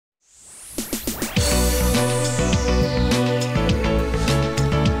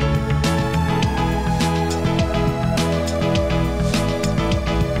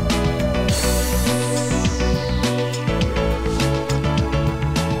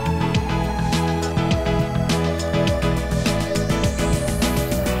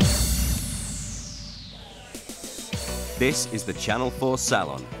This is the Channel 4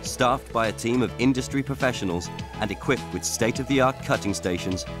 Salon, staffed by a team of industry professionals and equipped with state-of-the-art cutting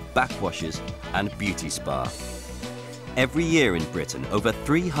stations, backwashes and beauty spa. Every year in Britain, over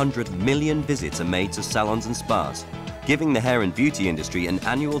 300 million visits are made to salons and spas, giving the hair and beauty industry an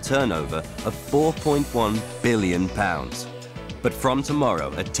annual turnover of £4.1 billion. But from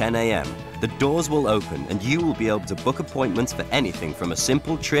tomorrow at 10 a.m, the doors will open and you will be able to book appointments for anything from a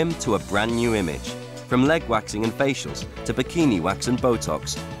simple trim to a brand new image. From leg waxing and facials to bikini wax and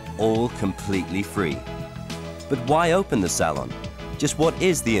Botox, all completely free. But why open the salon? Just what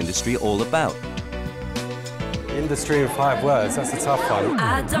is the industry all about? Industry in 5 words, that's a tough one.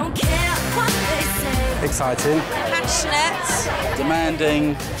 I don't care what they say. Exciting. Passionate.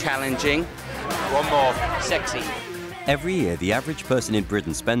 Demanding. Challenging. One more. Sexy. Every year, the average person in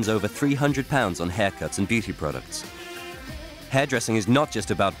Britain spends over £300 on haircuts and beauty products. Hairdressing is not just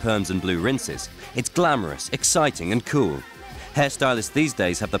about perms and blue rinses. It's glamorous, exciting and cool. Hairstylists these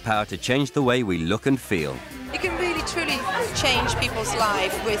days have the power to change the way we look and feel. You can really, truly change people's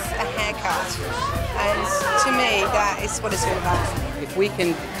life with a haircut. And to me, that is what it's all about. If we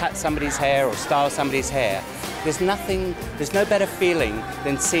can cut somebody's hair or style somebody's hair, there's no better feeling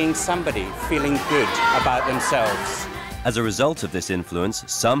than seeing somebody feeling good about themselves. As a result of this influence,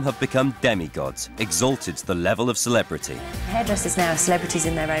 some have become demigods, exalted to the level of celebrity. Hairdressers now are celebrities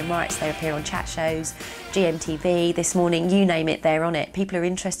in their own rights. They appear on chat shows, GMTV, This Morning, you name it, they're on it. People are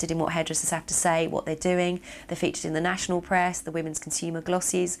interested in what hairdressers have to say, what they're doing. They're featured in the national press, the women's consumer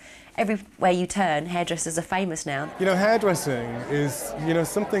glossies. Everywhere you turn, hairdressers are famous now. You know, hairdressing is,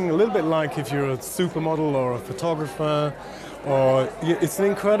 something a little bit like if you're a supermodel or a photographer, or it's an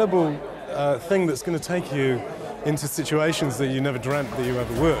incredible thing that's going to take you into situations that you never dreamt that you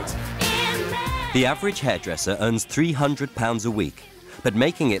ever would. The average hairdresser earns £300 a week, but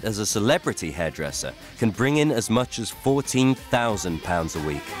making it as a celebrity hairdresser can bring in as much as £14,000 a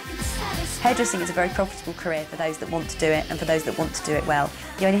week. Hairdressing is a very profitable career for those that want to do it and for those that want to do it well.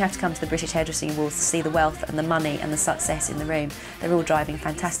 You only have to come to the British Hairdressing Awards to see the wealth and the money and the success in the room. They're all driving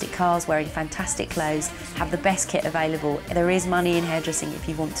fantastic cars, wearing fantastic clothes, have the best kit available. There is money in hairdressing if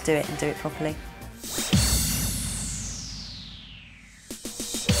you want to do it and do it properly.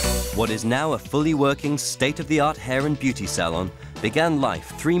 What is now a fully working, state-of-the-art hair and beauty salon began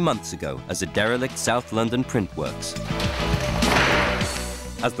life 3 months ago as a derelict South London print works.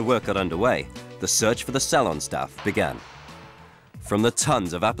 As the work got underway, the search for the salon staff began. From the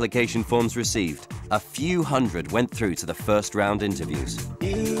tons of application forms received, a few hundred went through to the first round interviews.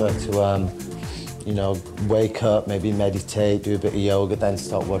 But to, wake up, maybe meditate, do a bit of yoga, then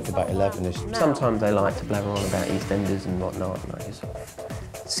start work about 11ish. Sometimes they like to blabber on about EastEnders and whatnot, and I just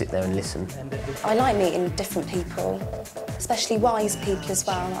sit there and listen. I like meeting different people, especially wise people as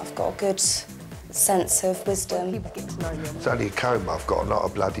well. I've got a good sense of wisdom. It's only a comb I've got, not a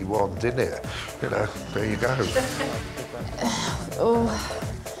bloody wand in it. There you go.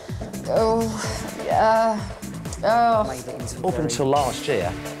 Up until last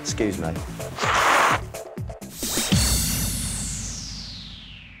year, excuse me.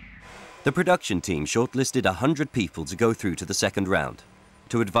 The production team shortlisted 100 people to go through to the second round.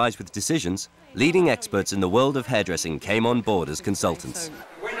 To advise with decisions, leading experts in the world of hairdressing came on board as consultants. The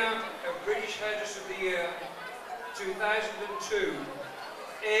winner of British Hairdresser of the Year 2002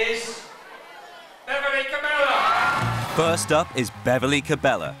 is Beverly Cabela. First up is Beverly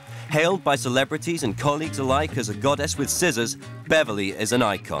Cabela. Hailed by celebrities and colleagues alike as a goddess with scissors, Beverly is an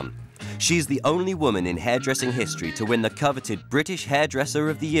icon. She's the only woman in hairdressing history to win the coveted British Hairdresser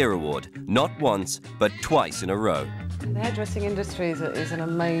of the Year award, not once, but twice in a row. The hairdressing industry is an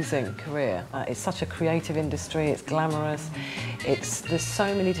amazing career. It's such a creative industry, it's glamorous. There's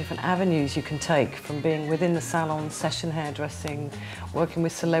so many different avenues you can take, from being within the salon, session hairdressing, working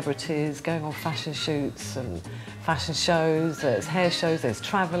with celebrities, going on fashion shoots and fashion shows, there's hair shows, there's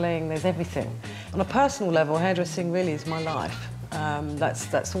travelling, there's everything. On a personal level, hairdressing really is my life.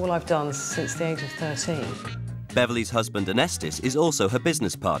 That's all I've done since the age of 13. Beverly's husband, Anestis, is also her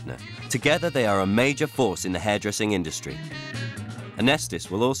business partner. Together, they are a major force in the hairdressing industry.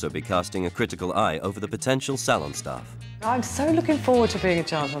 Anestis will also be casting a critical eye over the potential salon staff. I'm so looking forward to being a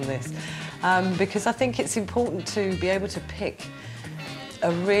judge on this, because I think it's important to be able to pick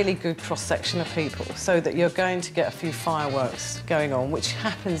a really good cross-section of people so that you're going to get a few fireworks going on, which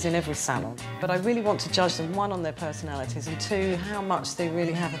happens in every salon. But I really want to judge them, one, on their personalities, and two, how much they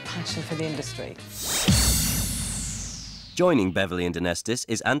really have a passion for the industry. Joining Beverly and Anestis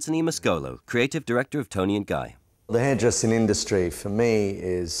is Anthony Mascolo, creative director of Tony & Guy. The hairdressing industry, for me,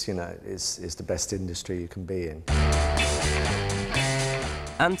 is the best industry you can be in.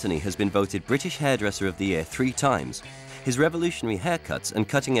 Anthony has been voted British Hairdresser of the Year 3 times. His revolutionary haircuts and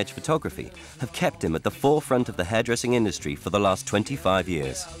cutting-edge photography have kept him at the forefront of the hairdressing industry for the last 25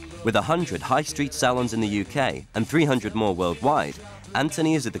 years. With 100 high street salons in the UK and 300 more worldwide,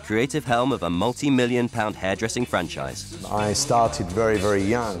 Anthony is at the creative helm of a multi-million-pound hairdressing franchise. I started very, very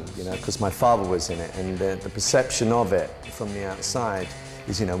young, you know, because my father was in it, and the perception of it from the outside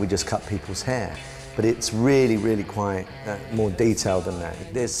is, you know, we just cut people's hair. But it's really, really quite more detailed than that.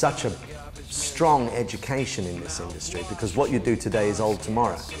 There's such a strong education in this industry because what you do today is old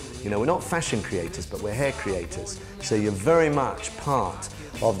tomorrow. You know, we're not fashion creators, but we're hair creators. So you're very much part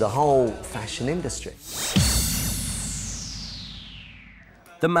of the whole fashion industry.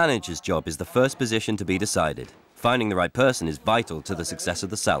 The manager's job is the first position to be decided. Finding the right person is vital to the success of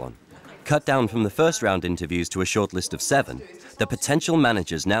the salon. Cut down from the first round interviews to a short list of 7, the potential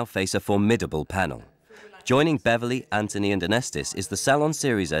managers now face a formidable panel. Joining Beverly, Anthony and Anestis is the Salon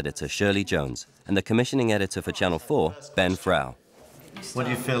series editor Shirley Jones and the commissioning editor for Channel 4, Ben Frau. What do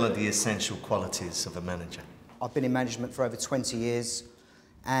you feel are the essential qualities of a manager? I've been in management for over 20 years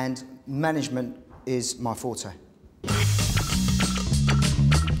and management is my forte.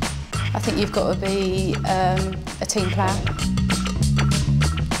 I think you've got to be a team player.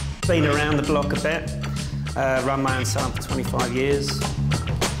 Been around the block a bit, run my own salon for 25 years.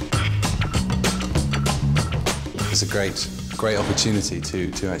 It's a great opportunity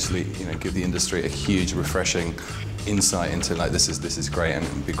to actually, you know, give the industry a huge, refreshing insight into like this is great, and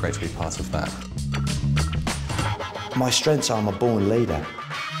it'd be great to be part of that. My strengths are I'm a born leader.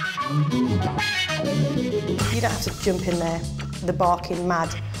 You don't have to jump in there, the barking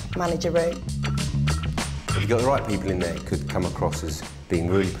mad manager route. If you've got the right people in there, it could come across as being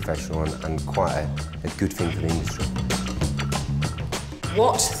really professional and quite a good thing for the industry.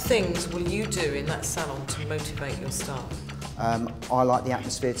 What things will you do in that salon to motivate your staff? I like the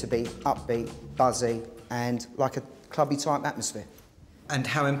atmosphere to be upbeat, buzzy, and like a clubby type atmosphere. And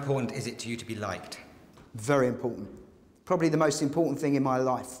how important is it to you to be liked? Very important. Probably the most important thing in my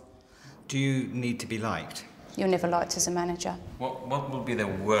life. Do you need to be liked? You're never liked as a manager. What would be the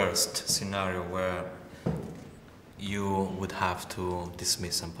worst scenario where you would have to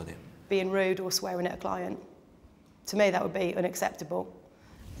dismiss somebody? Being rude or swearing at a client. To me, that would be unacceptable.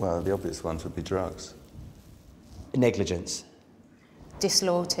 Well, the obvious ones would be drugs. Negligence.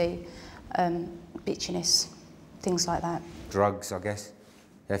 Disloyalty, bitchiness, things like that. Drugs, I guess.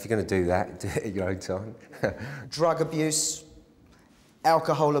 Yeah, if you're going to do that, do it at your own time. Drug abuse,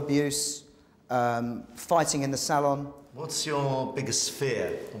 alcohol abuse, fighting in the salon. What's your biggest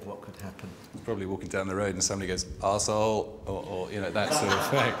fear of what could happen? Probably walking down the road and somebody goes, arsehole, or you know, that sort of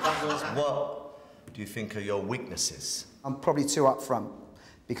thing. What do you think are your weaknesses? I'm probably too upfront,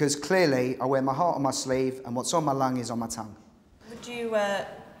 because clearly I wear my heart on my sleeve and what's on my lung is on my tongue. Would you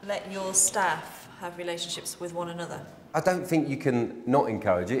let your staff have relationships with one another? I don't think you can not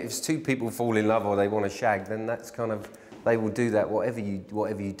encourage it. If two people fall in love or they want to shag, then that's kind of, they will do that whatever you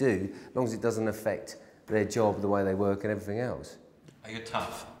do, as long as it doesn't affect their job, the way they work and everything else. Are you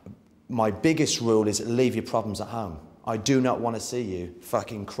tough? My biggest rule is leave your problems at home. I do not want to see you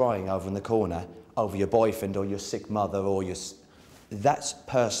fucking crying over in the corner over your boyfriend or your sick mother or your... That's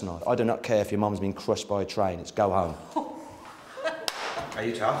personal. I do not care if your mum's been crushed by a train. It's go home. Are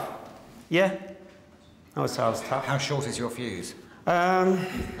you tough? Yeah. I would say I was tough. How short is your fuse? Well,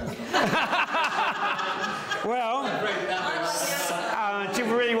 do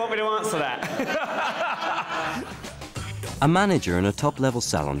you really want me to answer that? A manager in a top-level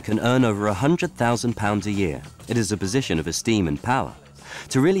salon can earn over £100,000 a year. It is a position of esteem and power.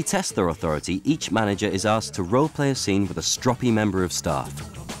 To really test their authority, each manager is asked to role-play a scene with a stroppy member of staff.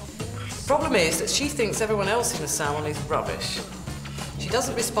 The problem is that she thinks everyone else in the salon is rubbish. She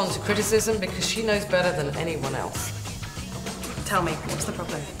doesn't respond to criticism because she knows better than anyone else. Tell me, what's the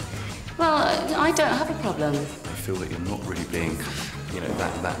problem? Well, I don't have a problem. I feel that you're not really being, you know,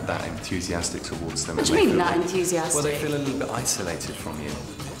 that enthusiastic towards them. What do you mean, that enthusiastic? Well, they feel a little bit isolated from you.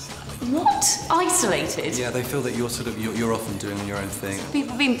 What? Isolated? Yeah, they feel that you're often doing your own thing.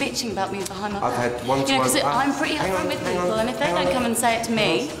 People have been bitching about me behind my back. I've had one to one... because I'm pretty upfront with people, and if they don't come and say it to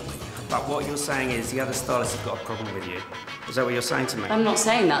me... But what you're saying is the other stylists have got a problem with you. Is that what you're saying to me? I'm not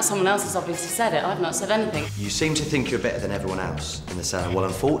saying that. Someone else has obviously said it. I've not said anything. You seem to think you're better than everyone else in the salon. Well,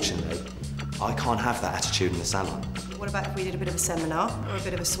 unfortunately, I can't have that attitude in the salon. What about if we did a bit of a seminar or a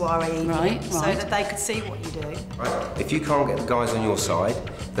bit of a soiree evening, so that they could see what you do? Right. If you can't get the guys on your side,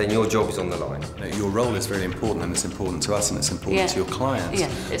 then your job is on the line. Your role is very important, and it's important to us, and it's important to your clients. Yeah,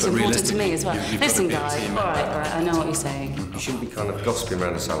 it's important to me as well. Listen, guys, all right, I know what you're saying. You shouldn't be kind of gossiping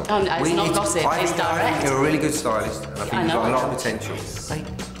around the salon. Oh, no, it's not gossip, it's direct. You're a really good stylist, and I think you've got a lot of potential.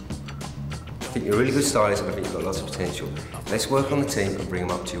 think you're a really good stylist and I think you've got lots of potential. Let's work on the team and bring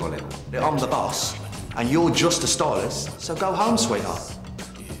them up to your level. I'm the boss, and you're just a stylist, so go home, sweetheart.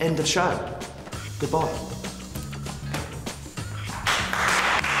 End of show. Goodbye.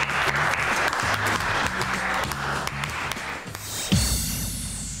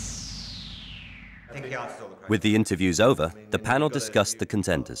 With the interviews over, the panel discussed the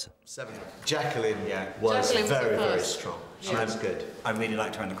contenders. Jacqueline was very strong. She was good. I really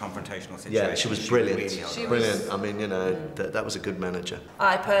liked her in the confrontational situation. Yeah, she was brilliant. Really Brilliant. I mean, you know, that was a good manager.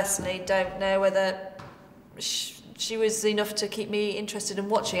 I personally don't know whether she was enough to keep me interested in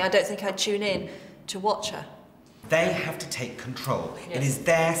watching. I don't think I'd tune in to watch her. They have to take control. It is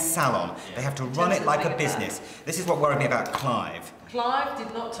their salon. They have to run it like a business. This is what worried me about Clive. Clive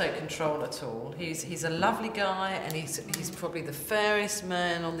did not take control at all. He's a lovely guy and he's probably the fairest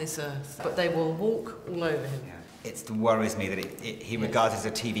man on this earth. But they will walk all over him. It worries me that he regards it as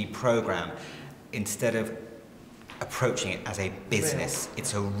a TV programme instead of approaching it as a business.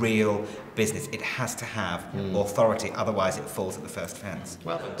 It's a real business. It has to have authority, otherwise it falls at the first offence.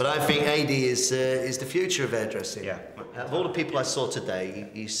 But I think AD is the future of hairdressing. Yeah. Of all the people I saw today,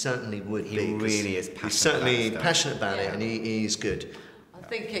 he certainly would be. He really is passionate. He's certainly about passionate about it, and he's good.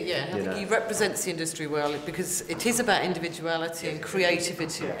 I think, I think he represents the industry well because it is about individuality and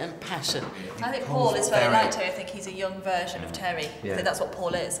creativity and passion. I think Paul is very like Terry. I think he's a young version of Terry. I think that's what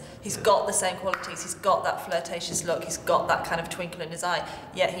Paul is. He's got the same qualities. He's got that flirtatious look. He's got that kind of twinkle in his eye.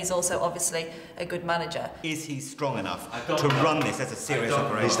 Yet he's also obviously a good manager. Is he strong enough to run this as a serious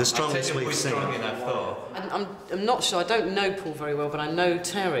operation? He's the strongest we've seen. And I'm not sure. I don't know Paul very well, but I know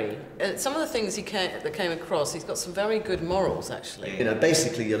Terry. Some of the things that came across, he's got some very good morals, actually. You know,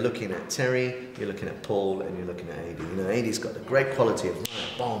 basically you're looking at Terry, you're looking at Paul, and you're looking at AD. You know, AD's got the great quality of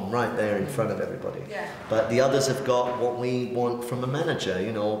bomb right there in front of everybody. Yeah. But the others have got what we want from a manager,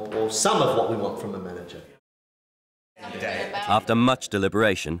 you know, or some of what we want from a manager. After much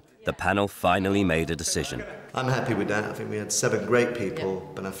deliberation, the panel finally made a decision. I'm happy with that. I think we had 7 great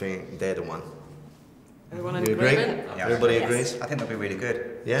people, but I think they're the one. Everyone in You agree? agreement? Yeah, Everybody agrees? I think they'll be really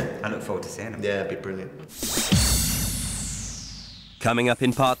good. Yeah? I look forward to seeing them. Yeah, it'd be brilliant. Coming up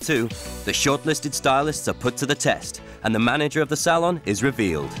in part 2, the shortlisted stylists are put to the test and the manager of the salon is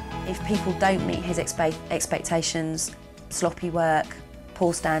revealed. If people don't meet his expectations, sloppy work,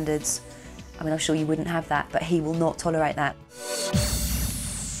 poor standards, I mean, I'm sure you wouldn't have that, but he will not tolerate that.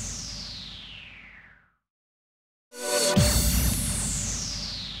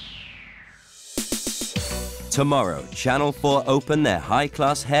 Tomorrow, Channel 4 open their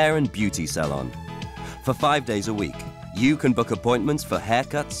high-class hair and beauty salon. For 5 days a week, you can book appointments for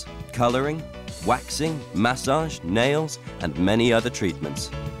haircuts, colouring, waxing, massage, nails, and many other treatments.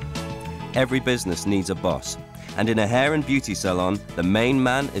 Every business needs a boss, and in a hair and beauty salon, the main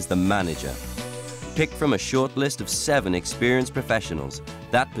man is the manager. Picked from a short list of 7 experienced professionals,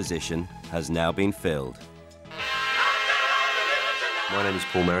 that position has now been filled. My name is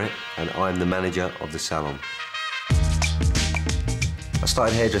Paul Merritt, and I'm the manager of the salon. I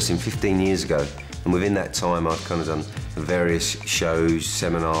started hairdressing 15 years ago, and within that time I've kind of done various shows,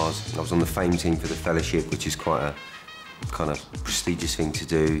 seminars. I was on the fame team for the fellowship, which is quite a kind of prestigious thing to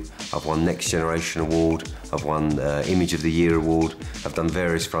do. I've won Next Generation Award, I've won Image of the Year Award, I've done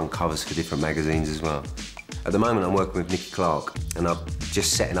various front covers for different magazines as well. At the moment I'm working with Nicky Clark, and I'm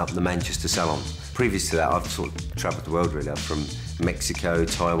just setting up the Manchester salon. Previous to that I've sort of travelled the world really. I'm from Mexico,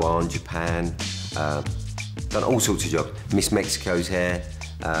 Taiwan, Japan, done all sorts of jobs. Miss Mexico's hair,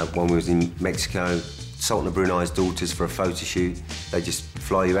 when we was in Mexico, Sultan of Brunei's daughters for a photo shoot. They just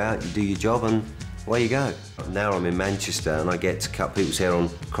fly you out, you do your job and away you go. Now I'm in Manchester and I get to cut people's hair on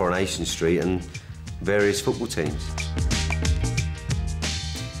Coronation Street and various football teams.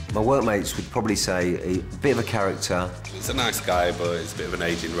 My workmates would probably say a bit of a character. He's a nice guy, but he's a bit of an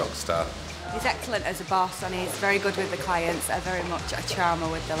aging rock star. He's excellent as a boss and he's very good with the clients, very much a charmer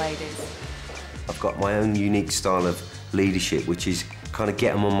with the ladies. I've got my own unique style of leadership, which is kind of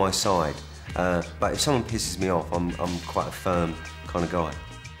get them on my side. But if someone pisses me off, I'm quite a firm kind of guy.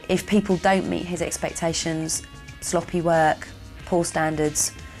 If people don't meet his expectations, sloppy work, poor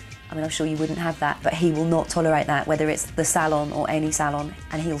standards, I mean, I'm sure you wouldn't have that, but he will not tolerate that, whether it's the salon or any salon,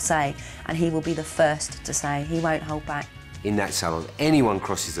 and he'll say, and he will be the first to say, he won't hold back. In that salon, anyone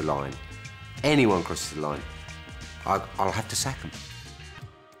crosses the line, I'll have to sack them.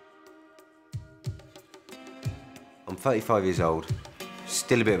 I'm 35 years old,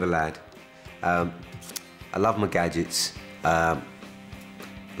 still a bit of a lad. I love my gadgets,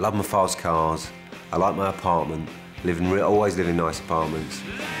 love my fast cars, I like my apartment, always live in nice apartments.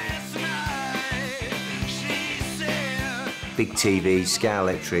 Big TV, Scout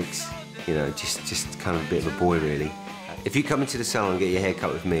Electrics, You know, just kind of a bit of a boy, really. If you come into the salon and get your hair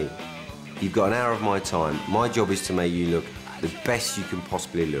cut with me, you've got an hour of my time. My job is to make you look the best you can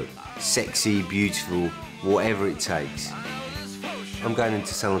possibly look. Sexy, beautiful, whatever it takes. I'm going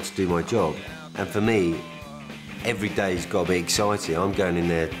into salon to do my job, and for me, every day's got to be exciting. I'm going in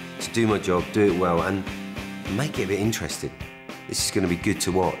there to do my job, do it well, and make it a bit interesting. This is going to be good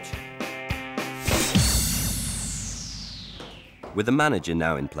to watch. With the manager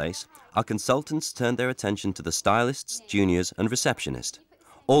now in place, our consultants turned their attention to the stylists, juniors and receptionist.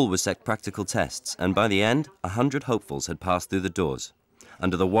 All were set practical tests, and by the end, 100 hopefuls had passed through the doors.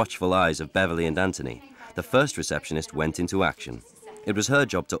 Under the watchful eyes of Beverly and Anthony, the first receptionist went into action. It was her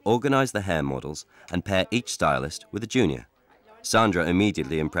job to organise the hair models and pair each stylist with a junior. Sandra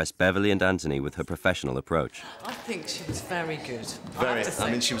immediately impressed Beverly and Anthony with her professional approach. I think she was very good. Very.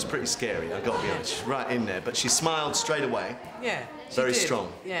 I mean, she was pretty scary, I've got to be honest. She's right in there, but she smiled straight away. Yeah. Very did.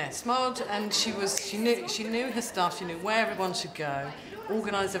 strong. Yeah, smiled, and she knew her stuff, she knew where everyone should go,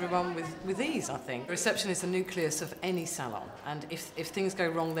 organised everyone with ease, I think. The reception is the nucleus of any salon, and if things go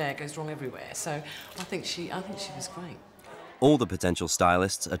wrong there, it goes wrong everywhere. So I think she was great. All the potential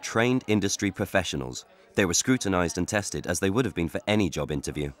stylists are trained industry professionals. They were scrutinised and tested as they would have been for any job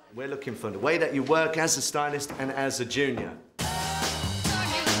interview. We're looking for the way that you work as a stylist and as a junior.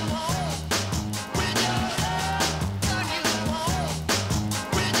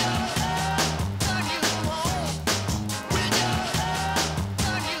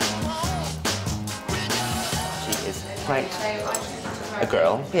 She is quite a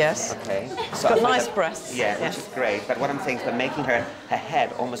girl. Yes. Okay. She's got nice breasts. Yeah, yes. which is great. But what I'm saying is by making her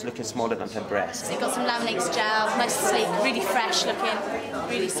head almost looking smaller than her breast. So you've got some laminates gel, nice sleek, really fresh looking,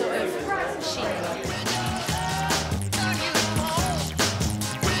 really sort of chic.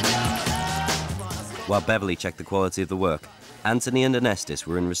 While Beverly checked the quality of the work, Anthony and Anestis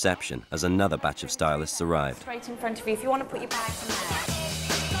were in reception as another batch of stylists arrived. Straight in front of you, if you want to put your bags in there.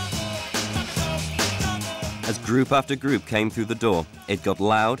 As group after group came through the door, it got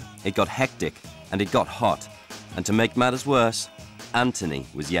loud, it got hectic, and it got hot. And to make matters worse, Anthony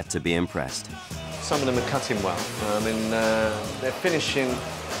was yet to be impressed. Some of them are cutting well. I mean, they're finishing,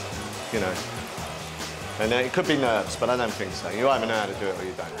 you know. And it could be nerves, but I don't think so. You either know how to do it or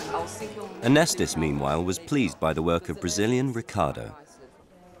you don't. Anestis, meanwhile, was pleased by the work of Brazilian Ricardo.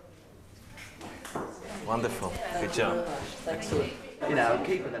 Wonderful. Good job. Excellent.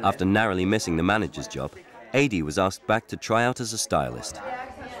 After narrowly missing the manager's job, Adi was asked back to try out as a stylist.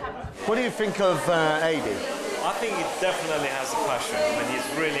 What do you think of Adi? I think he definitely has a passion. I mean, he's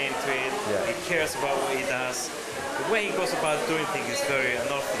really into it. Yeah. He cares about what he does. The way he goes about doing things is very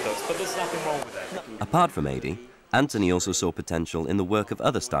unorthodox, but there's nothing wrong with that. Apart from Adi, Anthony also saw potential in the work of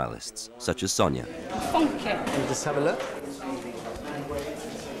other stylists, such as Sonia. Funky. Can you just have a look?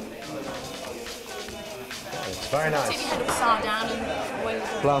 It's very nice. Take your head upside down and away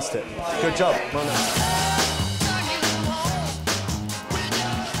with it. Blast it. Good job. Well done.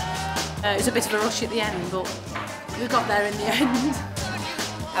 It was a bit of a rush at the end, but we got there in the end.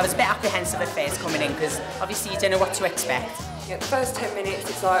 I was a bit apprehensive at first coming in because obviously you don't know what to expect. Yeah, the first 10 minutes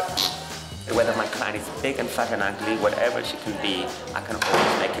it's like... Whether my client is big and fat and ugly, whatever she can be, I can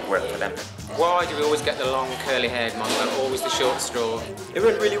always make it work for them. Why do we always get the long curly-haired one and always the short straw? It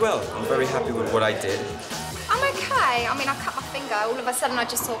went really well. I'm very happy with what I did. I'm okay. I mean, I cut my finger. All of a sudden I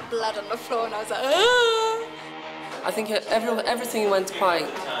just saw blood on the floor and I was like, ah! I think everything went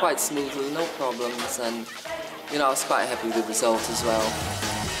quite smoothly, no problems, and you know I was quite happy with the result as well.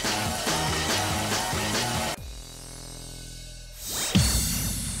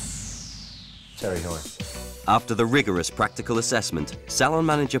 Terry Hoy. After the rigorous practical assessment, salon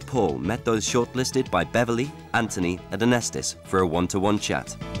manager Paul met those shortlisted by Beverly, Anthony and Anestis for a one-to-one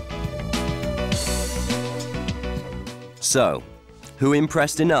chat. So, who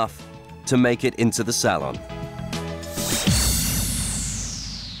impressed enough to make it into the salon?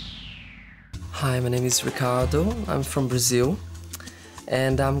 Hi, my name is Ricardo. I'm from Brazil,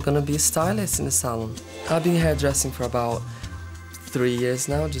 and I'm gonna be a stylist in the salon. I've been hairdressing for about 3 years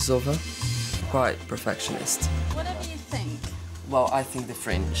now, just over. Quite perfectionist. Whatever you think. Well, I think the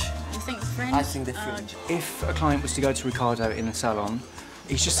fringe. You think the fringe? I think the fringe. If a client was to go to Ricardo in the salon,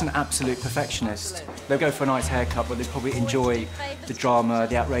 he's just an absolute perfectionist. They'll go for a nice haircut, but they'd probably enjoy the drama,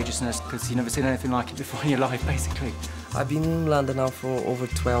 the outrageousness, because you've never seen anything like it before in your life, basically. I've been in London now for over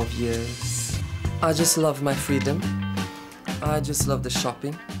 12 years. I just love my freedom. I just love the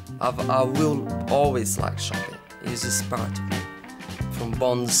shopping. I will always like shopping. It's just part of me. From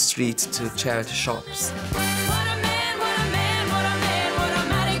Bond Street to charity shops.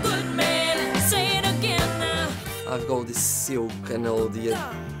 I've got all this silk and all the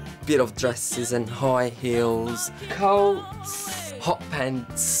bit of dresses and high heels, coats, hot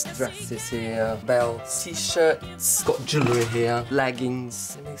pants, dresses here, belts, t-shirts, got jewellery here,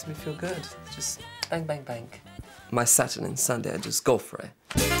 leggings. It makes me feel good. Just bang, bang, bang. My Saturday and Sunday, I just go for it.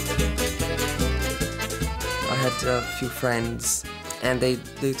 I had a few friends and they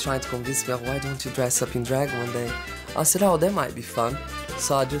tried to convince me, oh, why don't you dress up in drag one day? I said, oh, that might be fun.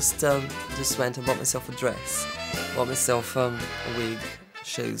 So I just went and bought myself a dress, bought myself a wig,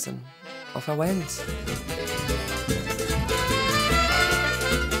 shoes, and off I went.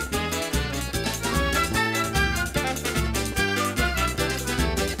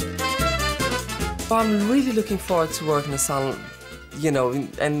 I'm really looking forward to working in a salon, you know,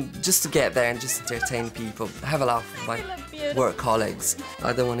 and just to get there and just entertain people, have a laugh with my work colleagues.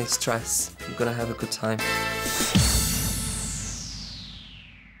 I don't want any stress. I'm gonna have a good time.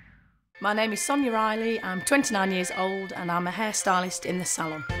 My name is Sonia Riley, I'm 29 years old and I'm a hairstylist in the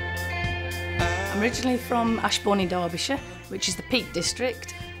Salon. I'm originally from Ashbourne in Derbyshire, which is the Peak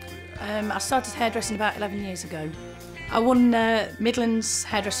District. I started hairdressing about 11 years ago. I won Midlands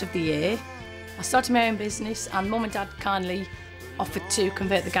Hairdresser of the Year. I started my own business and Mum and Dad kindly offered to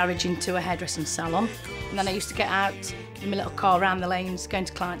convert the garage into a hairdressing salon. And then I used to get out in my little car around the lanes, going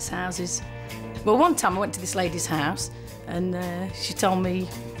to clients' houses. Well, one time I went to this lady's house and she told me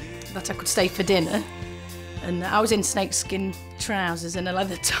that I could stay for dinner. And I was in snakeskin trousers and a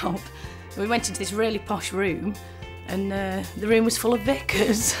leather top. We went into this really posh room and the room was full of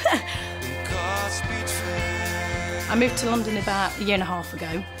vicars. I moved to London about a year and a half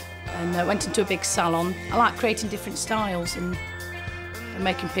ago and went into a big salon. I like creating different styles and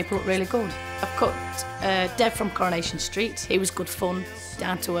making people look really good. I've cut Dev from Coronation Street. He was good fun,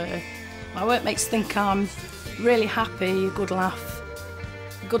 down to earth. My workmates think I'm really happy, a good laugh,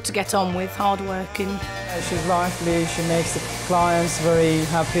 good to get on with, hard-working. She's lively, she makes the clients very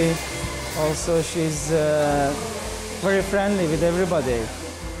happy. Also, she's very friendly with everybody.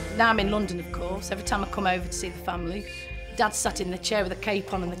 Now I'm in London, of course. Every time I come over to see the family, Dad's sat in the chair with a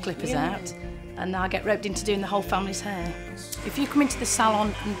cape on and the clippers out, and I get roped into doing the whole family's hair. If you come into the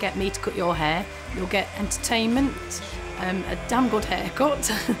salon and get me to cut your hair, you'll get entertainment, a damn good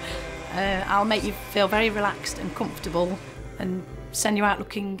haircut. I'll make you feel very relaxed and comfortable and send you out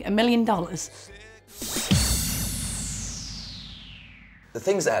looking $1 million. The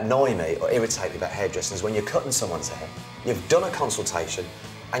things that annoy me or irritate me about hairdressing is when you're cutting someone's hair, you've done a consultation,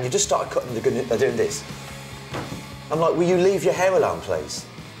 and you just started cutting, they're doing this. I'm like, will you leave your hair alone, please?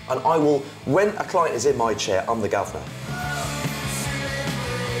 And I will, when a client is in my chair, I'm the governor.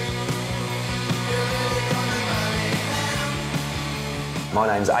 My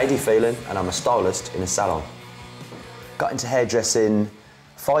name's A.D. Phelan, and I'm a stylist in a salon. Got into hairdressing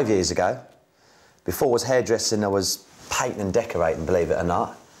 5 years ago. Before I was hairdressing, I was painting and decorating, believe it or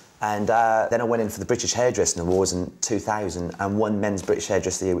not. And then I went in for the British Hairdressing Awards in 2000 and won Men's British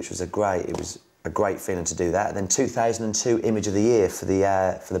Hairdresser of the Year, which was a great feeling to do that. And then 2002 Image of the Year for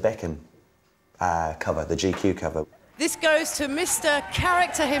the Beckham cover, the GQ cover. This goes to Mr.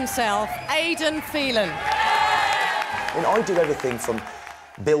 Character himself, Aidan Phelan. I mean, I do everything from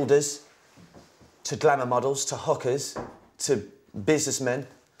builders to glamour models to hookers to businessmen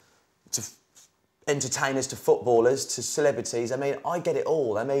to entertainers to footballers to celebrities. I mean, I get it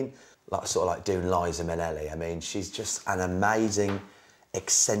all. I mean, sort of like doing Liza Minnelli. I mean, she's just an amazing,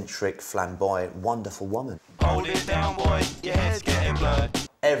 eccentric, flamboyant, wonderful woman. Hold it down, boy, your head's getting blurred.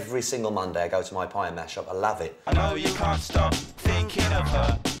 Every single Monday I go to my pie and mash shop. I love it. I know you can't stop thinking of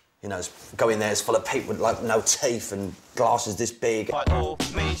her. You know, go in there, it's full of people with like no teeth and glasses this big. By all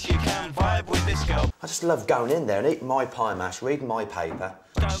means, you can vibe with this girl. I just love going in there and eating my pie and mash, reading my paper.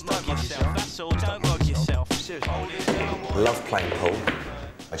 Don't mug yourself, that's all, don't mug yourself. I love playing pool.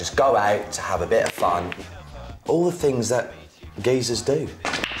 I just go out to have a bit of fun. All the things that geezers do.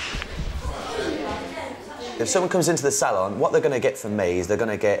 If someone comes into the salon, what they're going to get from me is they're going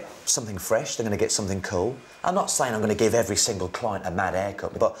to get something fresh, they're going to get something cool. I'm not saying I'm going to give every single client a mad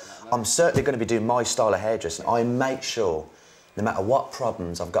haircut, but I'm certainly going to be doing my style of hairdressing. I make sure, no matter what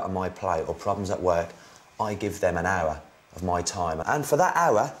problems I've got on my plate or problems at work, I give them an hour of my time. And for that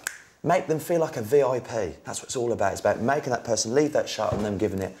hour, make them feel like a VIP. That's what it's all about. It's about making that person leave that shop and them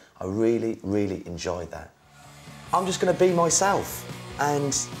giving it. I really, really enjoyed that. I'm just going to be myself,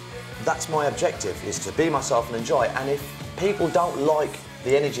 and that's my objective, is to be myself and enjoy it. And if people don't like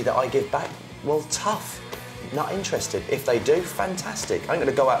the energy that I give back, well, tough, not interested. If they do, fantastic. I ain't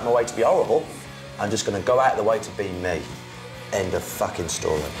gonna go out of my way to be horrible. I'm just gonna go out of the way to be me. End of fucking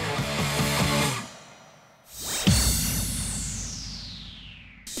story.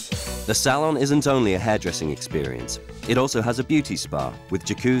 The Salon isn't only a hairdressing experience, It also has a beauty spa with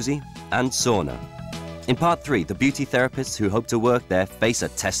jacuzzi and sauna. In part 3, the beauty therapists who hope to work there face a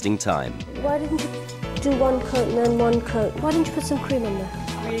testing time. Why didn't you do one coat and then one coat? Why didn't you put some cream on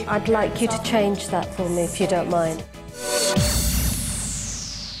there? I'd like you to change that for me, if you don't mind.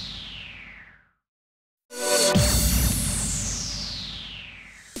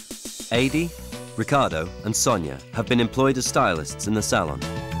 Adi, Ricardo and Sonia have been employed as stylists in the salon.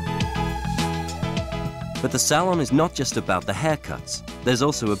 But the salon is not just about the haircuts, there's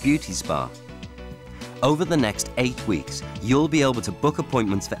also a beauty spa. Over the next 8 weeks, you'll be able to book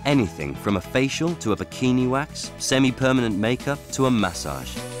appointments for anything from a facial to a bikini wax, semi-permanent makeup to a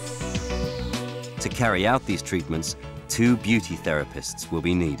massage. To carry out these treatments, 2 beauty therapists will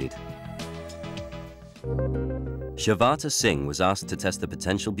be needed. Shavata Singh was asked to test the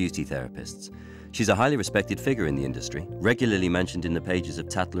potential beauty therapists. She's a highly respected figure in the industry, regularly mentioned in the pages of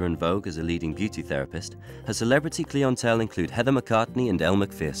Tatler and Vogue as a leading beauty therapist. Her celebrity clientele include Heather McCartney and Elle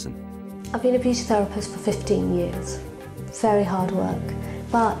Macpherson. I've been a beauty therapist for 15 years. Very hard work,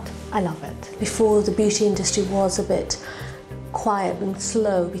 but I love it. Before, the beauty industry was a bit quiet and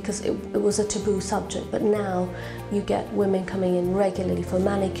slow because it was a taboo subject, but now you get women coming in regularly for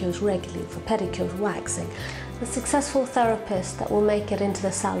manicures, regularly for pedicures, waxing. The successful therapist that will make it into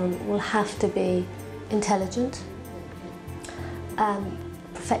the salon will have to be intelligent,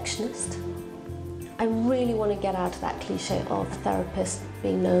 perfectionist. I really want to get out of that cliche of therapists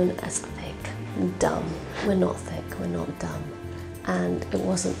being known as thick and dumb. We're not thick, we're not dumb. And it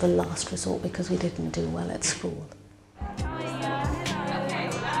wasn't the last resort because we didn't do well at school.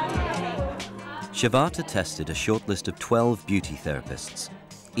 Shavata tested a short list of 12 beauty therapists.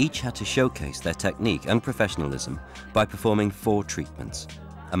 Each had to showcase their technique and professionalism by performing 4 treatments: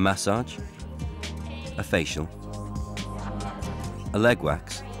 a massage, a facial, a leg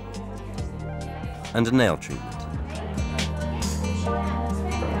wax, and a nail treatment.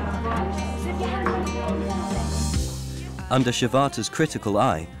 Under Shavata's critical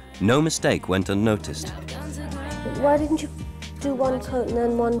eye, no mistake went unnoticed. Why didn't you do one coat and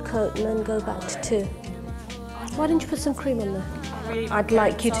then one coat and then go back to 2? Why didn't you put some cream on there? I'd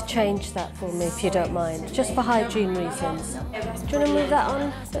like you to change that for me, if you don't mind, just for hygiene reasons. Do you want to move that on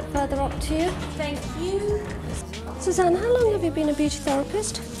a bit further up to you? Thank you. Suzanne, how long have you been a beauty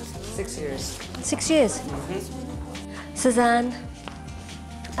therapist? 6 years. 6 years? Mm-hmm. Suzanne,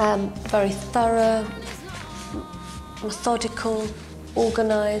 very thorough, methodical,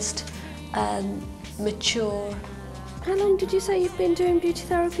 organised, mature. How long did you say you've been doing beauty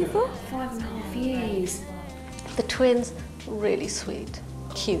therapy for? 5.5 years. The twins, really sweet,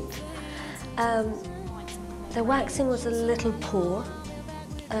 cute. The waxing was a little poor,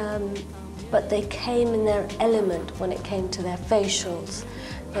 but they came in their element when it came to their facials.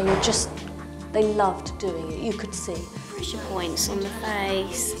 They loved doing it, you could see. Pressure points on the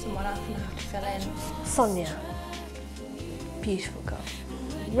face. Someone I think to fill in. Sonia, beautiful girl,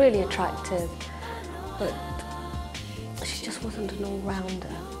 really attractive, but she just wasn't an all-rounder.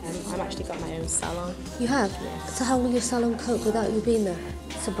 I've actually got my own salon. You have? Yes. So how will your salon cope without you being there?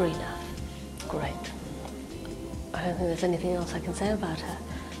 Sabrina, great. I don't think there's anything else I can say about her.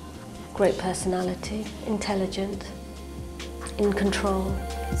 Great personality, intelligent, in control.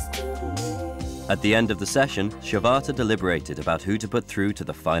 At the end of the session, Shavata deliberated about who to put through to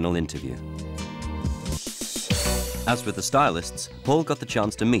the final interview. As with the stylists, Paul got the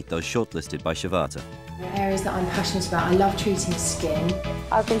chance to meet those shortlisted by Shavata. Areas that I'm passionate about, I love treating skin.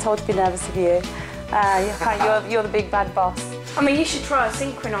 I've been told to be nervous of you. You're the big bad boss. I mean, you should try a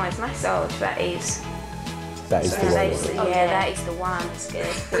synchronised massage. That is the one. Yeah, that is the one. That's good.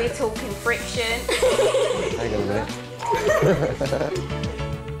 We're talking friction. Hang on a minute.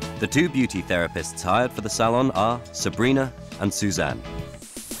 The 2 beauty therapists hired for the salon are Sabrina and Suzanne.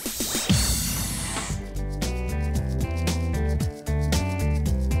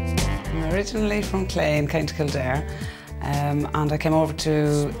 I'm originally from Clay in County Kildare, and I came over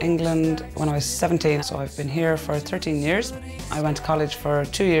to England when I was 17, so I've been here for 13 years. I went to college for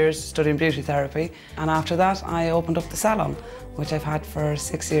 2 years studying beauty therapy, and after that I opened up the salon, which I've had for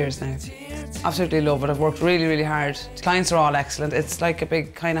 6 years now. Absolutely love it. I've worked really, really hard. The clients are all excellent. It's like a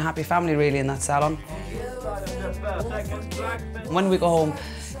big kind of happy family really in that salon. When we go home,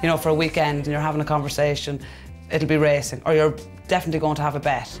 you know, for a weekend and you're having a conversation, it'll be racing, or you're definitely going to have a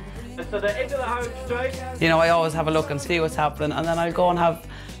bet. So they're into the home straight. You know, I always have a look and see what's happening, and then I'll go and have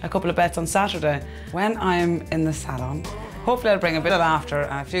a couple of bets on Saturday. When I'm in the salon, hopefully I'll bring a bit of laughter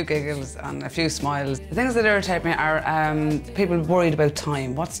and a few giggles and a few smiles. The things that irritate me are people worried about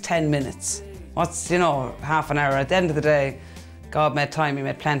time. What's 10 minutes? What's, you know, half an hour? At the end of the day, God made time, He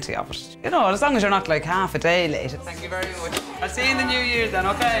made plenty of it. You know, as long as you're not like half a day late. Thank you very much. I'll see you in the new year then,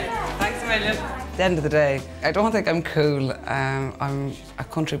 okay? Thanks a million. At the end of the day, I don't think I'm cool. I'm a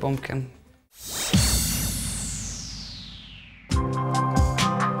country bumpkin.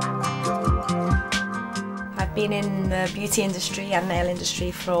 I've been in the beauty industry and nail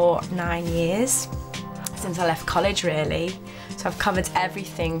industry for 9 years, since I left college really. So I've covered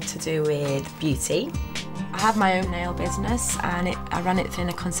everything to do with beauty. I have my own nail business and I run it in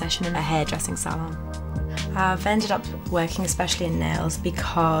a concession in a hairdressing salon. I've ended up working especially in nails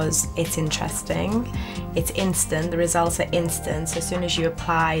because it's interesting, it's instant, the results are instant. So as soon as you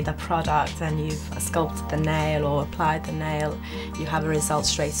apply the product and you've sculpted the nail or applied the nail, you have a result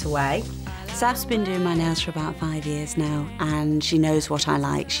straight away. Saf's been doing my nails for about 5 years now, and she knows what I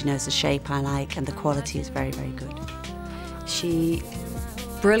like, she knows the shape I like, and the quality is very, very good. She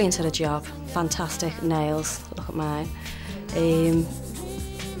brilliant at her job, fantastic nails, look at mine.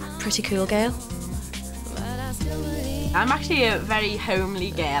 Pretty cool girl. I'm actually a very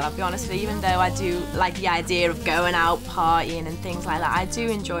homely girl, I'll be honest with you, even though I do like the idea of going out, partying and things like that. I do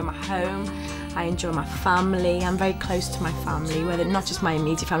enjoy my home, I enjoy my family, I'm very close to my family, whether not just my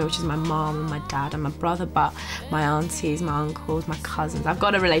immediate family, which is my mum and my dad and my brother, but my aunties, my uncles, my cousins. I've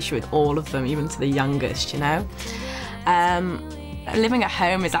got a relationship with all of them, even to the youngest, you know. Living at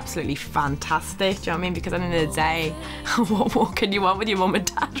home is absolutely fantastic, do you know what I mean? Because at the end of the day, what more can you want with your mum and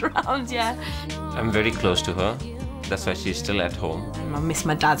dad around, yeah? I'm very close to her. That's why she's still at home. I miss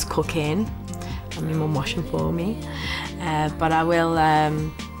my dad's cooking and my mum washing for me, but I will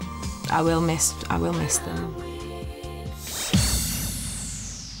miss them.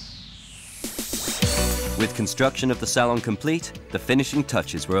 With construction of the salon complete, the finishing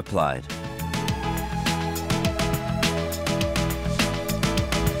touches were applied.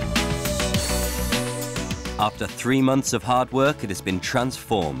 After 3 months of hard work, it has been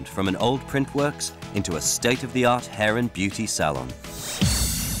transformed from an old print works into a state-of-the-art hair and beauty salon.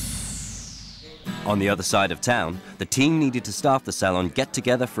 On the other side of town, the team needed to staff the salon get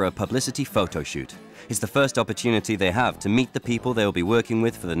together for a publicity photo shoot. It's the first opportunity they have to meet the people they will be working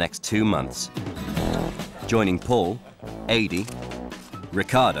with for the next 2 months. Joining Paul, Adi,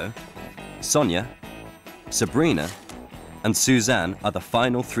 Ricardo, Sonia, Sabrina, and Suzanne are the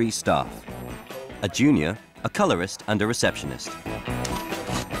final 3 staff. A junior, a colorist and a receptionist.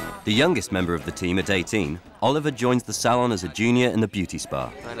 The youngest member of the team at 18, Oliver joins the salon as a junior in the beauty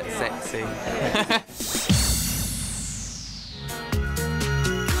spa. I look sexy.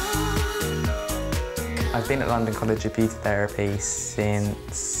 I've been at London College of Beauty Therapy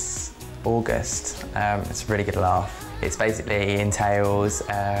since August. It's a really good laugh. It basically entails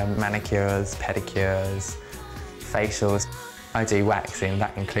manicures, pedicures, facials. I do waxing,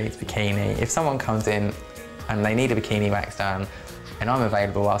 that includes bikini. If someone comes in and they need a bikini wax done and I'm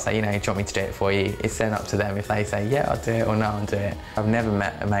available, I'll say, you know, do you want me to do it for you? It's then up to them if they say, yeah, I'll do it, or no, I'll do it. I've never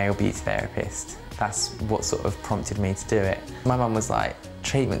met a male beauty therapist. That's what sort of prompted me to do it. My mum was like,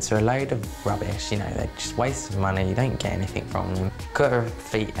 treatments are a load of rubbish, you know, they're just waste of money, you don't get anything from them. Got her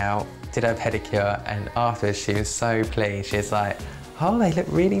feet out, did her pedicure, and afterwards she was so pleased. She was like, oh, they look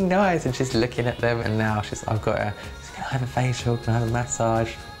really nice, and she's looking at them, and now she's, I've got a, can I have a facial, can I have a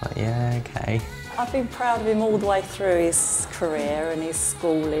massage? I'm like, yeah, okay. I've been proud of him all the way through his career and his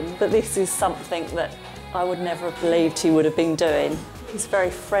schooling, but this is something that I would never have believed he would have been doing. He's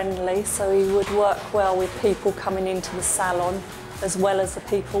very friendly, so he would work well with people coming into the salon, as well as the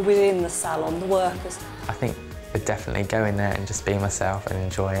people within the salon, the workers. I think I'd definitely go in there and just be myself and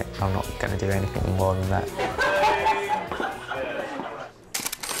enjoy it. I'm not going to do anything more than that.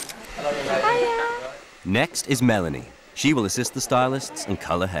 Hiya. Next is Melanie. She will assist the stylists and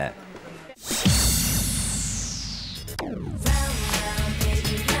colour hair.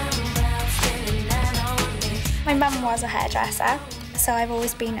 My mum was a hairdresser, so I've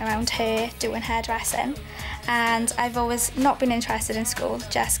always been around her doing hairdressing, and I've always not been interested in school,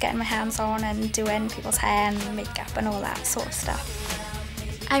 just getting my hands on and doing people's hair and makeup and all that sort of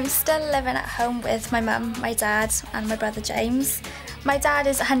stuff. I'm still living at home with my mum, my dad and my brother James. My dad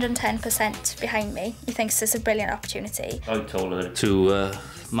is 110% behind me. He thinks it's a brilliant opportunity. I told her to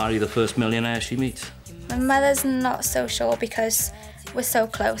marry the first millionaire she meets. My mother's not so sure because we're so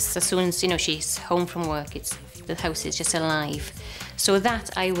close. As soon as, you know, she's home from work, the house is just alive. So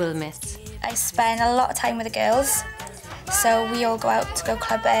that I will miss. I spend a lot of time with the girls, so we all go out to go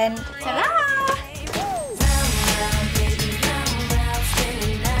clubbing. Ta-da!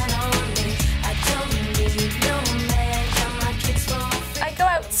 I go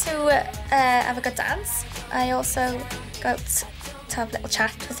out to have a good dance. I also go out to have a little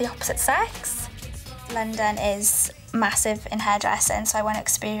chat with the opposite sex. London is massive in hairdressing, so I want to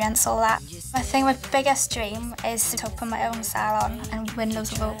experience all that. I think my biggest dream is to open my own salon and win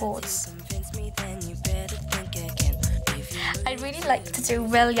loads of awards. I'd really like to do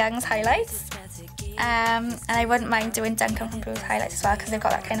Will Young's highlights, and I wouldn't mind doing Duncan from Bruce highlights as well, because they've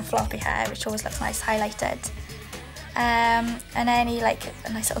got that kind of floppy hair which always looks nice highlighted. And any like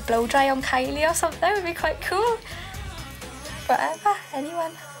a nice little blow dry on Kylie or something would be quite cool. Whatever,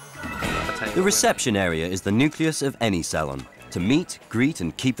 anyone. The reception area is the nucleus of any salon. To meet, greet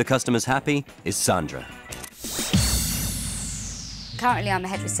and keep the customers happy is Sandra. Currently I'm a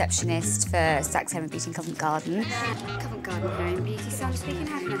head receptionist for Stacks Hair and Beauty in Covent Garden. Covent Garden Hair and Beauty, so I'm speaking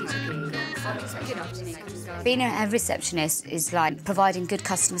how can I help you? Good afternoon. Being a head receptionist is like providing good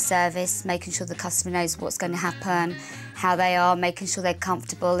customer service, making sure the customer knows what's going to happen, how they are, making sure they're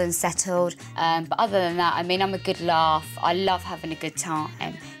comfortable and settled. But other than that, I mean, I'm a good laugh. I love having a good time.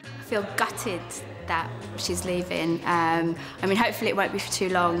 I feel gutted that she's leaving. I mean, hopefully it won't be for too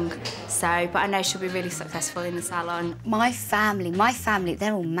long, but I know she'll be really successful in the salon. My family,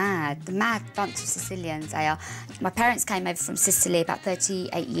 they're all mad. The mad bunch of Sicilians they are. My parents came over from Sicily about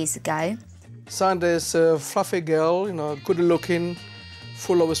 38 years ago. Sandra's a fluffy girl, you know, good looking,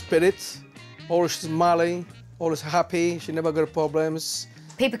 full of spirit, always smiling, always happy, she never got problems.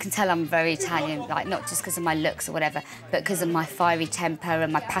 People can tell I'm very Italian, like not just because of my looks or whatever, but because of my fiery temper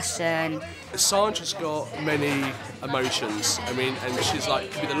and my passion. Sandra's got many emotions. I mean, and she's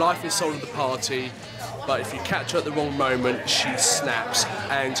like, could be the life and soul of the party, but if you catch her at the wrong moment, she snaps.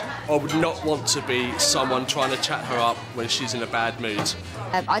 And I would not want to be someone trying to chat her up when she's in a bad mood.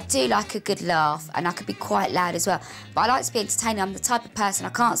 I do like a good laugh, and I could be quite loud as well, but I like to be entertaining. I'm the type of person, I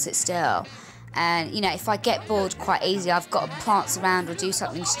can't sit still. And, you know, if I get bored quite easily, I've got to prance around or do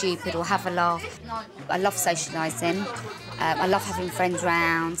something stupid or have a laugh. I love socialising. I love having friends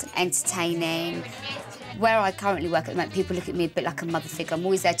round, entertaining. Where I currently work at the moment, people look at me a bit like a mother figure. I'm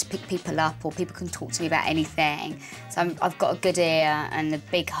always there to pick people up, or people can talk to me about anything. So I've got a good ear and a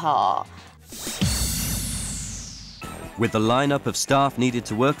big heart. With the lineup of staff needed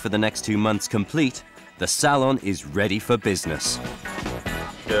to work for the next 2 months complete, the salon is ready for business.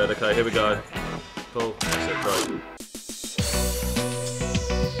 Good, okay, here we go. Pull, that's it,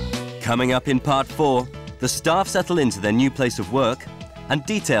 right. Coming up in part 4, the staff settle into their new place of work and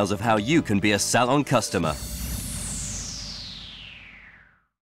details of how you can be a salon customer.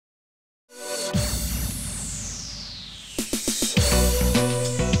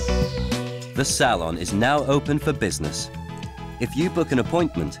 The salon is now open for business. If you book an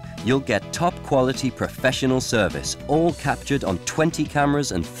appointment, you'll get top-quality professional service, all captured on 20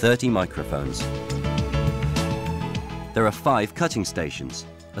 cameras and 30 microphones. There are 5 cutting stations,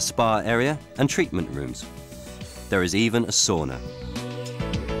 a spa area and treatment rooms. There is even a sauna.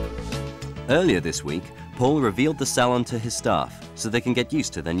 Earlier this week, Paul revealed the salon to his staff so they can get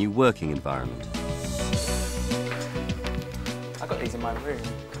used to their new working environment. I got these in my room.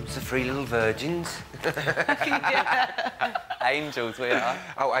 It's the 3 little virgins. Angels, we are.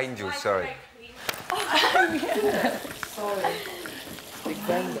 Oh, angels, sorry. Sorry.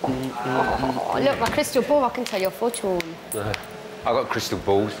 Oh, look, my crystal ball, I can tell your fortune. I got crystal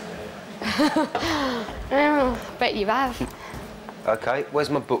balls. I bet you have. OK, where's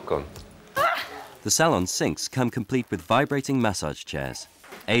my book gone? The salon sinks come complete with vibrating massage chairs.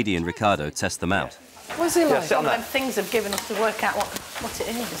 Adi and Ricardo test them out. What's it like? Some of them things have given us to work out what it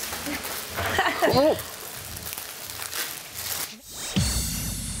is.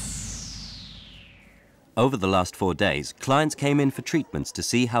 Over the last 4 days, clients came in for treatments to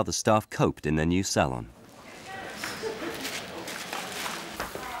see how the staff coped in their new salon.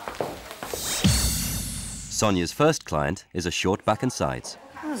 Sonia's first client is a short back and sides.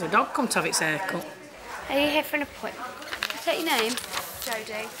 There's a dog come to have its hair cut. Are you here for an appointment? Take your name?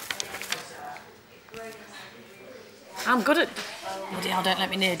 Jodie. I'm good at... Bloody hell, don't let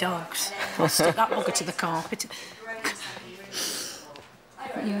me near dogs. I'll stick that bugger to the carpet.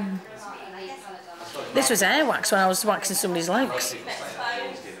 This was hair wax when I was waxing somebody's legs.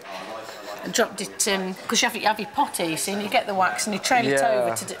 I dropped it, because you have your potty, you see, and you get the wax and you trail it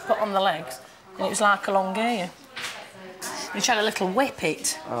over to put on the legs, and it was like a long ear. And you tried a little whip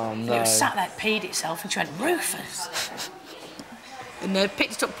it. Oh, no. And it was sat there, peed itself, and she went, Rufus. And they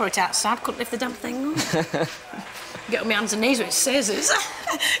picked it up, put it outside, couldn't lift the damn thing up. Get on my hands and knees with scissors,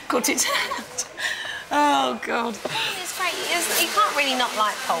 cut it out. Oh, God. It's great. You can't really not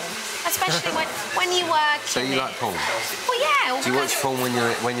like Paul, especially when you work. So you like porn? Well, yeah. Do you watch porn when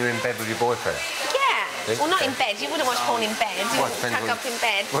you're in bed with your boyfriend? Yeah. Well, not in bed. You wouldn't watch porn in bed. You wouldn't tuck up in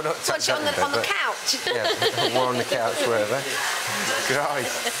bed. Well, not watch it on the couch. Yeah, or on the couch, wherever. Great.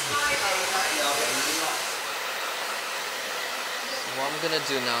 What I'm gonna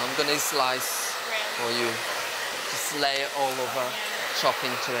do now, I'm gonna slice for you. Just lay it all over, chop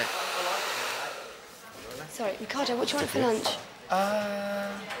into it. Sorry, Ricardo, what do you want for lunch?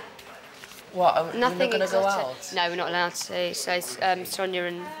 What, nothing we're not gonna go exotic. out? No, we're not allowed to. So Sonia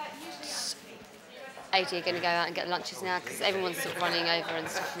and AD are going to go out and get lunches now because everyone's sort of running over and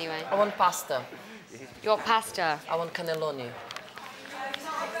stuff anyway. I want pasta. You want pasta? I want cannelloni.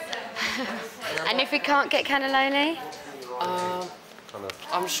 And if we can't get cannelloni?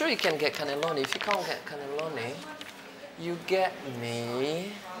 I'm sure you can get cannelloni. If you can't get cannelloni, you get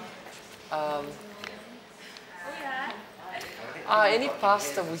me... any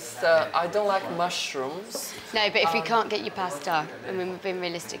pasta with... I don't like mushrooms. No, but if we can't get you pasta, I mean, we're being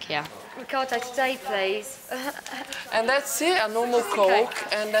realistic here. Ricardo, today, please. And that's it, a normal Coke,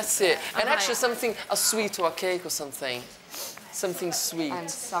 and that's it. And Okay. actually a sweet or a cake or something. Something sweet. And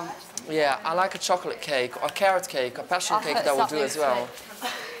some... Yeah, I like a chocolate cake, or a carrot cake, a passion cake that will do as well.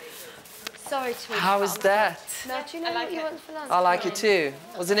 Sorry to How is that? No, do you know what you want for lunch? I like it too.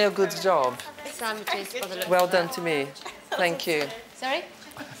 Wasn't it a good job? Sandwiches by the look. Well done to me. Thank you. Sorry?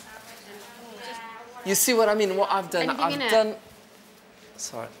 You see what I mean? What I've done, Anything in it?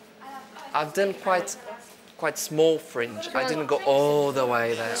 Sorry. I've done quite small fringe. I didn't go all the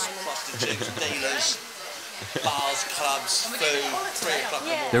way there. Dealers, bars, clubs, food, 3 o'clock in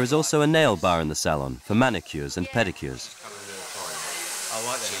the morning. There is also a nail bar in the salon for manicures and pedicures.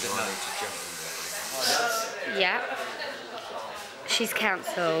 Yeah. She's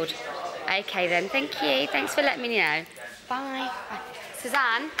cancelled. Okay then, thank you. Thanks for letting me know. Bye. Bye.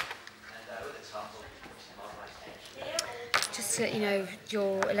 Suzanne? Just to let you know,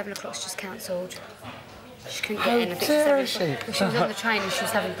 your 11 o'clock's just cancelled. She couldn't get in. I think dare she she? well, she was on the train and she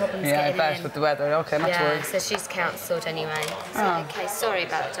was having problems Yeah, I getting bet in. with the weather. Okay, not to Yeah, worry. so she's cancelled anyway. So, Oh. okay, sorry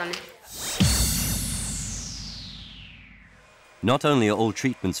about that, darling. Not only are all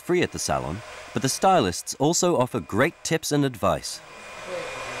treatments free at the salon, but the stylists also offer great tips and advice.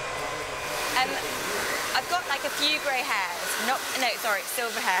 I've got like a few grey hairs.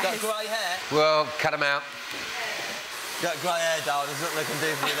 Silver hairs. Got grey hair? Well, cut them out. Got grey hair, darling. There's nothing I can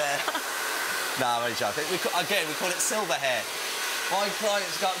do for you there. No, I'm only joking. We call it silver hair. My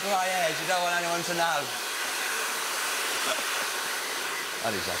client's got grey hairs. You don't want anyone to know.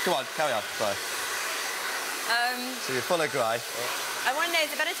 Only joking. Come on, carry on. Sorry. So you're full of grey. I want to know,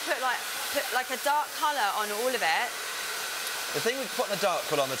 is it better to put like a dark colour on all of it? The thing with putting a dark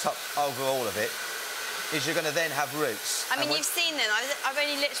colour on the top over all of it is you're going to then have roots. I mean, you've seen them. I've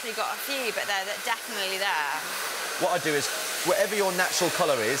only literally got a few, but they're definitely there. What I do is, whatever your natural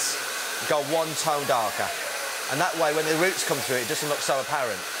colour is, go 1 tone darker. And that way, when the roots come through, it doesn't look so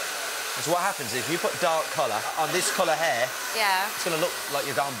apparent. So what happens is, if you put dark colour on this colour hair, it's going to look like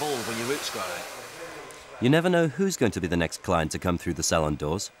you're going bald when your roots grow. You never know who's going to be the next client to come through the salon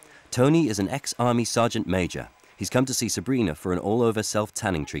doors. Tony is an ex-army sergeant major. He's come to see Sabrina for an all-over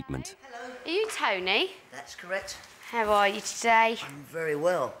self-tanning treatment. Are you Tony? That's correct. How are you today? I'm very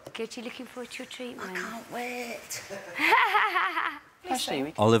well. Good, you looking forward to your treatment? I can't wait.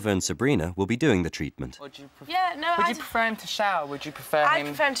 Oliver and Sabrina will be doing the treatment. Yeah, no, Would you prefer him to shower? Would you prefer him... I'd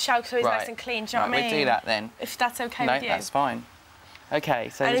prefer him to shower because he's Right. nice and clean, do you know what I mean? We'll do that then. If that's okay No, with you. that's fine. Okay,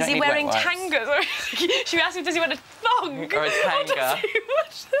 so And we is don't he need wearing wet wipes. tangas? Or should we ask him, does he want a thong? Or a Or does tanga. he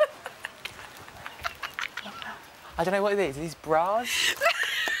want... I don't know what it is. Are these bras?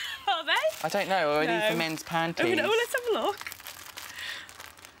 Are they? I don't know. Or are these No. the men's panties? Oh, no, let's have a look.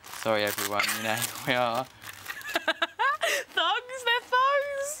 Sorry, everyone. You know, we are... Thongs, they're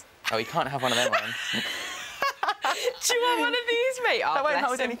thongs. Oh, you can't have one of them ones. Do you want one of these, mate? Oh, That won't bless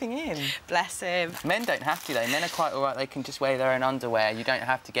hold him. anything in. Bless him. Men don't have to, though. Men are quite all right. They can just wear their own underwear. You don't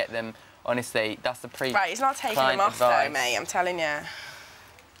have to get them. Honestly, that's the pre. Right, he's not taking client them off, advice. though, mate, I'm telling you.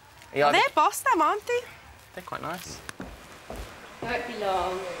 Yeah, Oh, they're boss, them, aren't they? They're quite nice. Won't be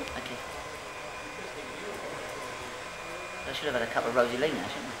long. Okay. I should have had a cup of rosy lean now,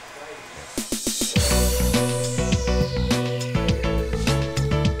 shouldn't I?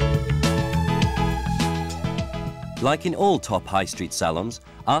 Like in all top high street salons,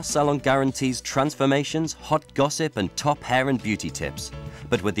 our salon guarantees transformations, hot gossip and top hair and beauty tips,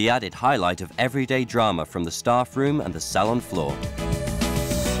 but with the added highlight of everyday drama from the staff room and the salon floor.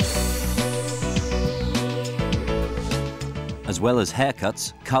 As well as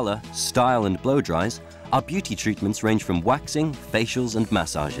haircuts, colour, style and blow dries, our beauty treatments range from waxing, facials and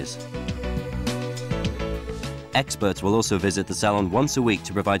massages. Experts will also visit the salon once a week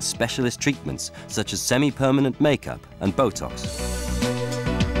to provide specialist treatments such as semi-permanent makeup and Botox.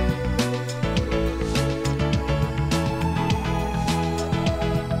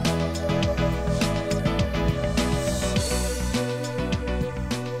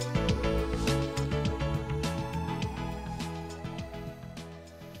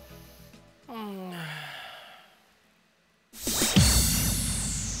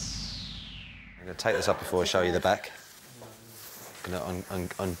 take this up before I show you the back. I'm gonna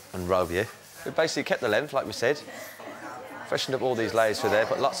unrobe you. We basically kept the length, like we said. Freshened up all these layers through there,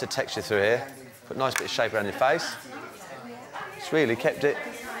 put lots of texture through here, put a nice bit of shape around your face. It's really kept it.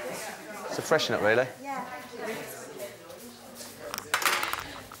 It's a freshen up, really.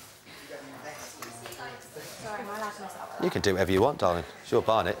 You can do whatever you want, darling. It's your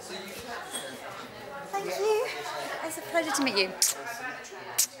barnet. Thank you. It's a pleasure to meet you.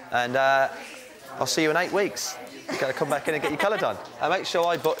 And I'll see you in 8 weeks. You've got to come back in and get your colour done. And make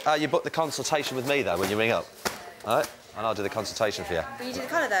sure you book the consultation with me, though, when you ring up. All right? And I'll do the consultation for you. Will you do the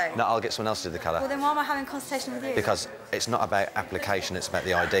colour, though? No, I'll get someone else to do the colour. Well, then why am I having a consultation with you? Because it's not about application, it's about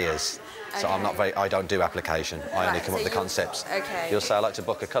the ideas. So Okay. I don't do application. I only come up with the concepts. Okay. You'll say, I'd like to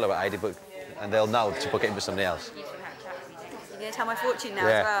book a colour at 80, and they'll know to book it in with somebody else. You're going to tell my fortune now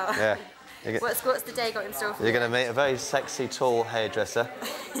as well. Yeah. What's the day got in store for you? You're going to meet a very sexy, tall hairdresser.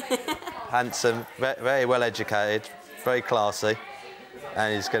 Handsome, very well educated, very classy,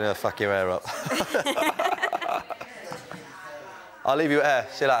 and he's going to fuck your hair up. I'll leave you at hair.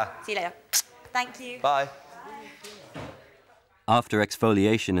 See you later. See you later. Thank you. Bye. After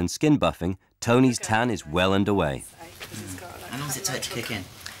exfoliation and skin buffing, Tony's tan is well underway. How long does it take to kick in?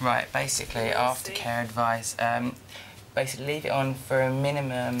 Right, basically, aftercare advice, basically leave it on for a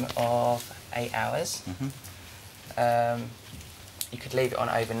minimum of 8 hours. You could leave it on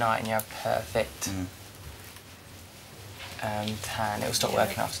overnight and you have perfect tan. It'll stop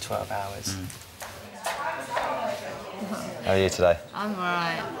working after 12 hours. How are you today? I'm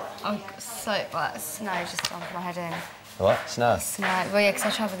alright. I'm so, like, snow just gone for my head in. What? Snow? Snow. Well, yeah, because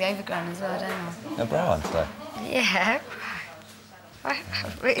I travel the overground as well, don't I? No bra on today? Yeah.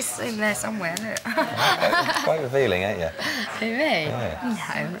 It's in there somewhere, look. It's quite revealing, ain't you? Who, me? Yeah. No,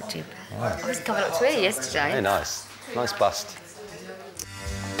 not too bad. Right. I was covered up to here yesterday. Very nice. Nice bust.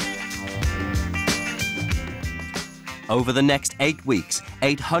 Over the next 8 weeks,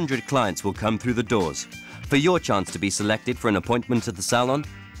 800 clients will come through the doors. For your chance to be selected for an appointment at the salon,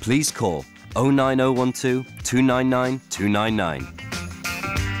 please call 09012 299 299.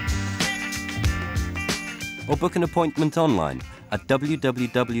 Or book an appointment online at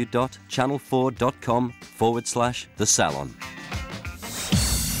www.channel4.com/the salon.